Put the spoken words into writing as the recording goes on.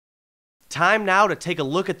Time now to take a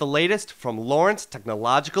look at the latest from Lawrence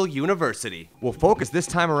Technological University. We'll focus this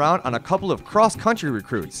time around on a couple of cross-country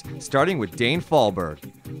recruits, starting with Dane Falberg.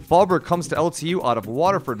 Falberg comes to LTU out of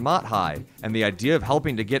Waterford Mott High, and the idea of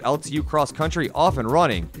helping to get LTU cross-country off and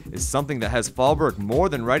running is something that has Falberg more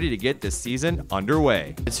than ready to get this season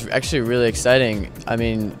underway. It's actually really exciting. I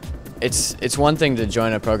mean, it's one thing to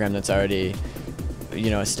join a program that's already,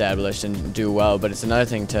 established and do well, but it's another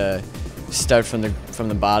thing to start from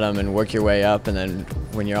the bottom and work your way up, and then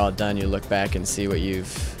when you're all done, you look back and see what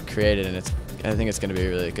you've created, and I think it's going to be a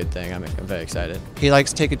really good thing. I'm very excited. He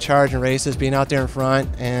likes taking charge in races, being out there in front,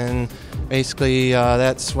 and basically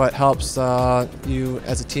that's what helps you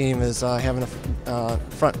as a team is having a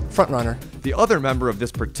front runner. The other member of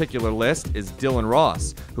this particular list is Dillion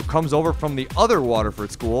Ross, who comes over from the other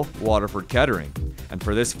Waterford school, Waterford Kettering. And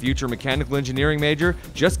for this future mechanical engineering major,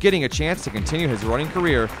 just getting a chance to continue his running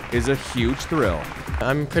career is a huge thrill.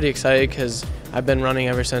 I'm pretty excited because I've been running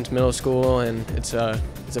ever since middle school, and it's a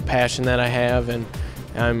passion that I have, and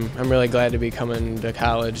I'm really glad to be coming to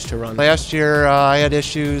college to run. Last year I had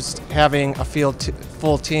issues having a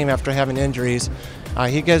full team after having injuries.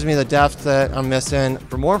 He gives me the depth that I'm missing.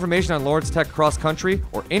 For more information on Lawrence Tech cross country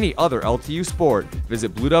or any other LTU sport,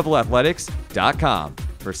 visit BlueDevilAthletics.com.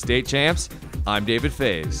 For State Champs, I'm David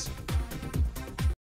Faves.